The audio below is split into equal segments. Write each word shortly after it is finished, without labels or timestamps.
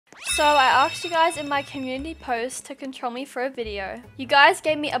So I asked you guys in my community post to control me for a video. You guys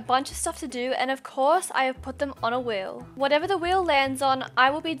gave me a bunch of stuff to do, and of course I have put them on a wheel. Whatever the wheel lands on, I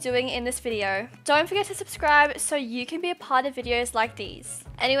will be doing in this video. Don't forget to subscribe so you can be a part of videos like these.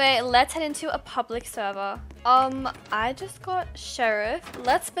 Anyway, let's head into a public server. I just got sheriff.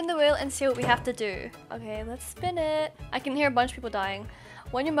 Let's spin the wheel and see what we have to do. Okay, let's spin it. I can hear a bunch of people dying.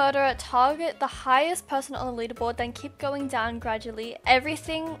 When you murder, target the highest person on the leaderboard, then keep going down gradually. Every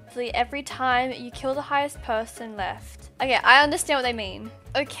time you kill the highest person left. Okay, I understand what they mean.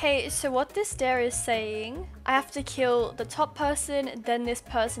 Okay, so what this dare is saying, I have to kill the top person, then this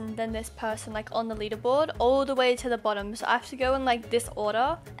person, like on the leaderboard, all the way to the bottom. So I have to go in like this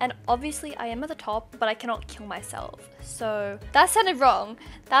order. And obviously I am at the top, but I cannot kill myself. So that sounded wrong.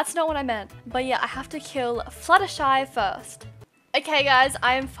 That's not what I meant. But yeah, I have to kill 𝙂𝙧𝙧𝙘𝙗 first. Okay guys,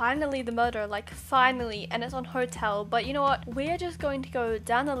 I am finally the murderer, like finally, and it's on hotel, but you know what, we are just going to go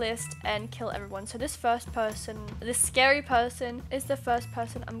down the list and kill everyone. So this first person, this scary person, is the first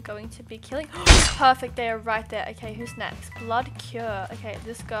person I'm going to be killing. Perfect, they are right there. Okay, who's next? Blood cure. Okay,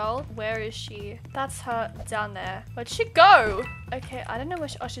 this girl, where is she? That's her down there. Where'd she go? Okay, I don't know where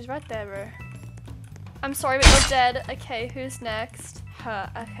she, oh, she's right there, bro. I'm sorry, but you're dead. Okay, who's next?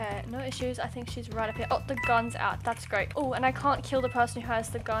 Her. Okay, no issues. I think she's right up here. Oh, the gun's out. That's great. Oh, and I can't kill the person who has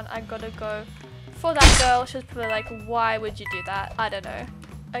the gun. I gotta go for that girl. She's probably like, why would you do that? I don't know.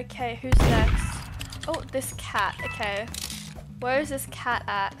 Okay, who's next? Oh, this cat. Okay. Where is this cat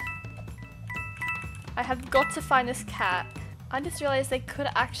at? I have got to find this cat. I just realized they could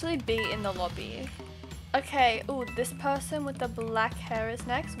actually be in the lobby. Okay, oh, this person with the black hair is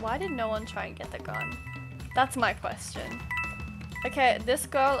next. Why did no one try and get the gun? That's my question. Okay, this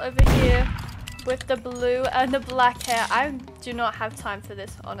girl over here with the blue and the black hair. I do not have time for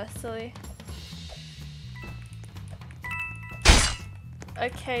this, honestly.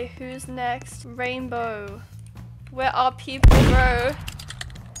 Okay, who's next? Rainbow. Where are people, bro?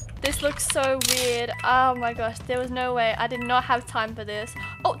 This looks so weird. Oh my gosh, there was no way. I did not have time for this.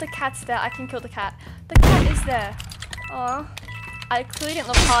 Oh, the cat's there. I can kill the cat. The cat is there. Aw. I clearly didn't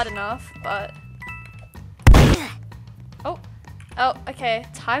look hard enough, but... Oh, okay.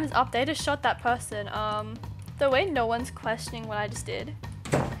 Time's up. They just shot that person. The way no one's questioning what I just did.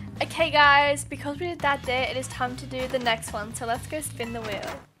 Okay, guys. Because we did that there, it is time to do the next one. So let's go spin the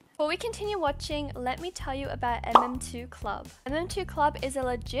wheel. Before we continue watching, let me tell you about MM2 Club. MM2 Club is a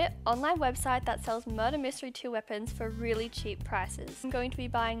legit online website that sells murder mystery 2 weapons for really cheap prices. I'm going to be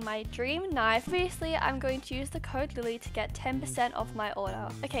buying my dream knife. Obviously, I'm going to use the code 𝙠𝙠𝙠 to get 10% off my order.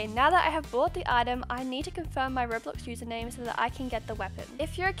 Okay, now that I have bought the item, I need to confirm my Roblox username so that I can get the weapon.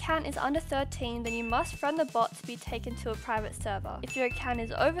 If your account is under 13, then you must friend the bot to be taken to a private server. If your account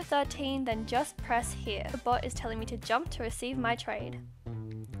is over 13, then just press here. The bot is telling me to jump to receive my trade.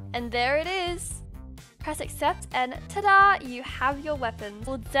 And there it is. Press accept and ta-da, you have your weapons.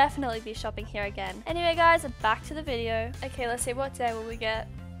 We'll definitely be shopping here again. Anyway guys, back to the video. Okay, let's see, what dare will we get?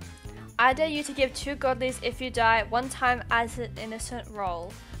 I dare you to give 2 godlies if you die 1 time as an innocent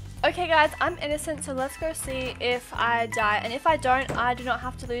roll. Okay guys, I'm innocent, so let's go see if I die. And if I don't, I do not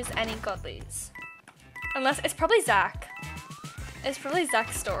have to lose any godlies. Unless, it's probably Zach. It's probably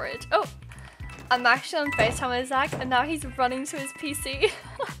Zach's storage. Oh, I'm actually on FaceTime with Zach and now he's running to his PC.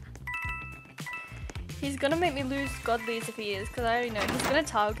 He's gonna make me lose godlies if he is, because I already know he's gonna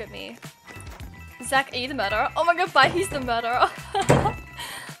target me. Zach, are you the murderer? Oh my god, bye, he's the murderer.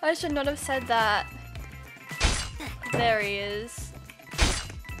 I should not have said that. There he is.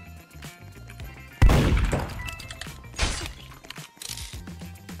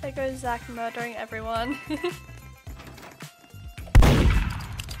 There goes Zach murdering everyone.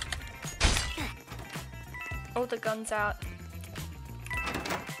 Oh, the gun's out.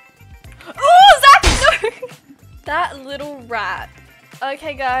 That little rat.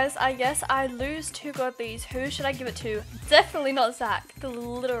 Okay guys, I guess I lose 2 godlies. Who should I give it to? Definitely not Zach, the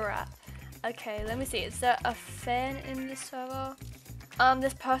little rat. Okay, let me see. Is there a fan in this server?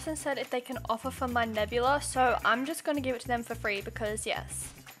 This person said if they can offer for my nebula, so I'm just gonna give it to them for free because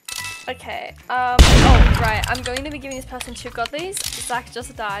yes. Okay, oh right, I'm going to be giving this person 2 godlies. Zach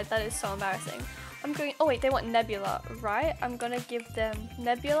just died, that is so embarrassing. I'm going, oh wait, they want nebula, right? I'm gonna give them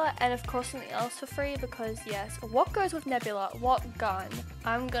nebula and of course something else for free because yes. What goes with nebula? What gun?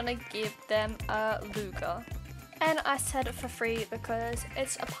 I'm gonna give them a Luger. And I said it for free because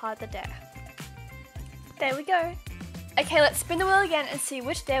it's a part of the dare. There we go. Okay, let's spin the wheel again and see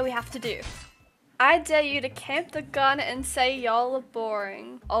which dare we have to do. I dare you to camp the gun and say y'all are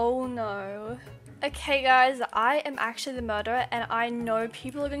boring. Oh no. Okay guys, I am actually the murderer and I know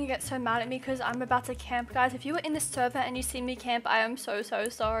people are gonna get so mad at me because I'm about to camp. Guys, if you were in this server and you see me camp, I am so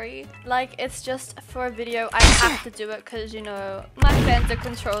sorry. Like, it's just for a video, I have to do it because, you know, my fans are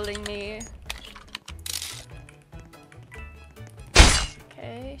controlling me.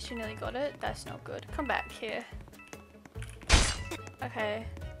 Okay, she nearly got it. That's not good. Come back here. Okay,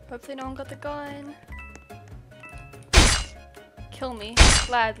 hopefully no one got the gun. Kill me,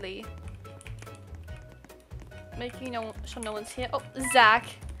 gladly. Making sure no one's here. Oh, Zach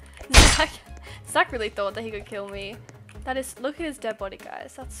really thought that he could kill me. That is, look at his dead body,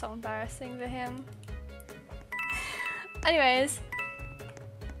 guys. That's so embarrassing for him. Anyways,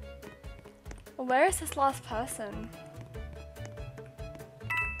 where is this last person?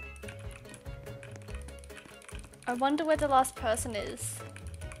 I wonder where the last person is.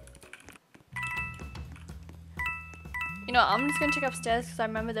 You know, I'm just gonna check upstairs because I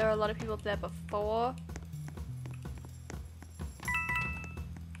remember there were a lot of people there before.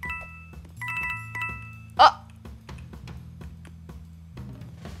 Oh!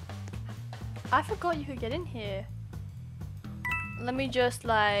 I forgot you could get in here. Let me just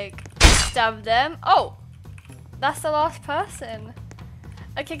like stab them. Oh! That's the last person.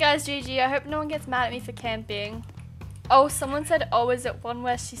 Okay guys, GG. I hope no one gets mad at me for camping. Oh, someone said, oh, is it one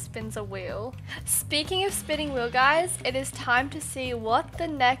where she spins a wheel? Speaking of spinning wheel, guys, it is time to see what the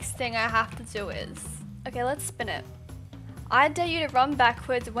next thing I have to do is. Okay, let's spin it. I dare you to run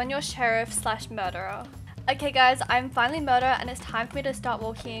backwards when you're sheriff/murderer. Okay guys, I'm finally murderer and it's time for me to start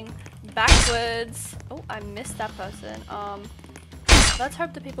walking backwards. Oh, I missed that person. Let's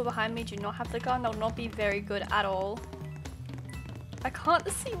hope the people behind me do not have the gun. That will not be very good at all. I can't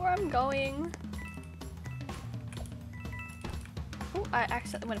see where I'm going. Oh, I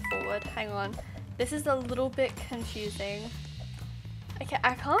accidentally went forward. Hang on. This is a little bit confusing. Okay,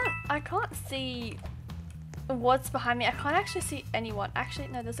 I can't see what's behind me. I can't actually see anyone. Actually,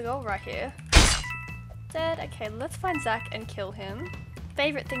 no, there's a girl right here. Dead. Okay, let's find Zach and kill him.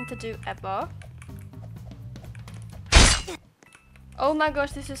 Favorite thing to do ever. Oh my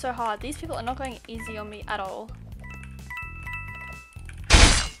gosh, this is so hard. These people are not going easy on me at all.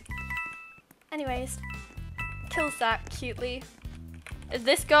 Anyways, kill Zach cutely.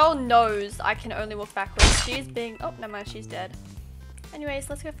 This girl knows I can only walk backwards. She's being... Oh, never mind, she's dead. Anyways,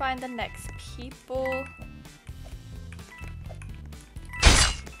 let's go find the next people.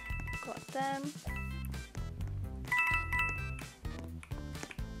 Got them.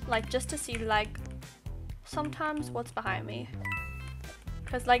 Like, just to see, like, sometimes what's behind me.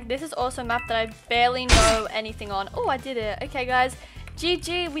 Because, like, this is also a map that I barely know anything on. Oh, I did it. Okay, guys.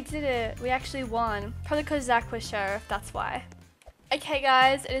 GG, we did it. We actually won. Probably because Zach was sheriff, that's why. Okay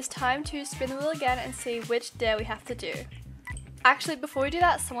guys, it is time to spin the wheel again and see which dare we have to do. Actually, before we do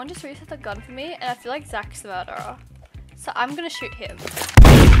that, someone just reset the gun for me and I feel like Zach's the murderer. So I'm gonna shoot him.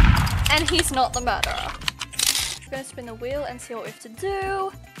 And he's not the murderer. I'm gonna spin the wheel and see what we have to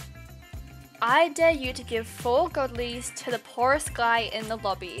do. I dare you to give 4 godlies to the poorest guy in the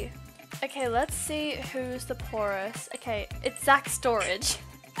lobby. Okay, let's see who's the poorest. Okay, it's Zach Storage.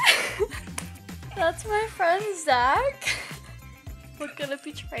 That's my friend Zach. We're gonna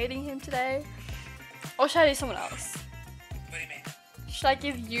be trading him today. Or should I do someone else? What do you mean? Should I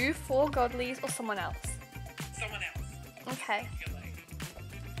give you 4 godlies or someone else? Someone else. Okay. I feel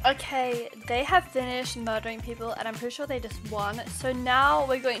like. Okay, they have finished murdering people and I'm pretty sure they just won. So now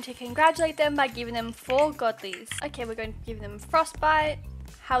we're going to congratulate them by giving them 4 godlies. Okay, we're going to give them Frostbite,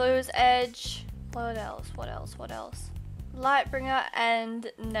 Hallow's Edge, what else? Lightbringer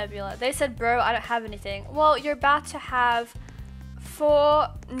and Nebula. They said, bro, I don't have anything. Well, you're about to have 4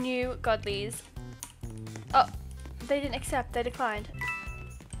 new godlies. Oh, they didn't accept, they declined.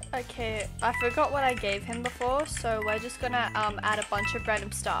 Okay, I forgot what I gave him before, so we're just gonna add a bunch of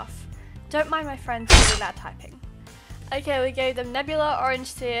random stuff. Don't mind my friends really loud typing. Okay, we gave them Nebula, Orange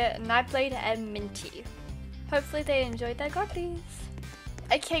Seer, Nightblade, and Minty. Hopefully they enjoyed their godlies.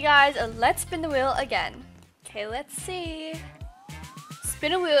 Okay guys, let's spin the wheel again. Okay, let's see.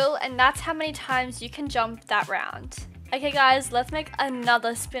 Spin a wheel, and that's how many times you can jump that round. Okay guys, let's make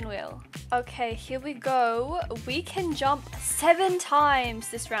another spin wheel. Okay, here we go. We can jump 7 times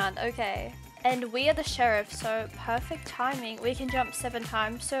this round, okay. And we are the sheriff, so perfect timing. We can jump 7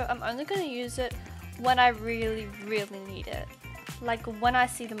 times, so I'm only gonna use it when I really need it. Like when I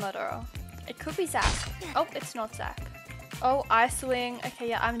see the murderer. It could be Zach. Oh, it's not Zach. Oh, ice swing. Okay,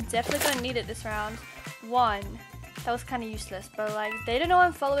 yeah, I'm definitely gonna need it this round. 1. That was kind of useless, but like, they don't know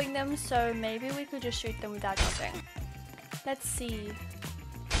I'm following them, so maybe we could just shoot them without jumping. Let's see.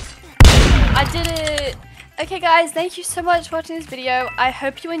 I did it. Okay guys, thank you so much for watching this video. I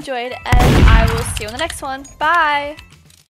hope you enjoyed and I will see you on the next one. Bye.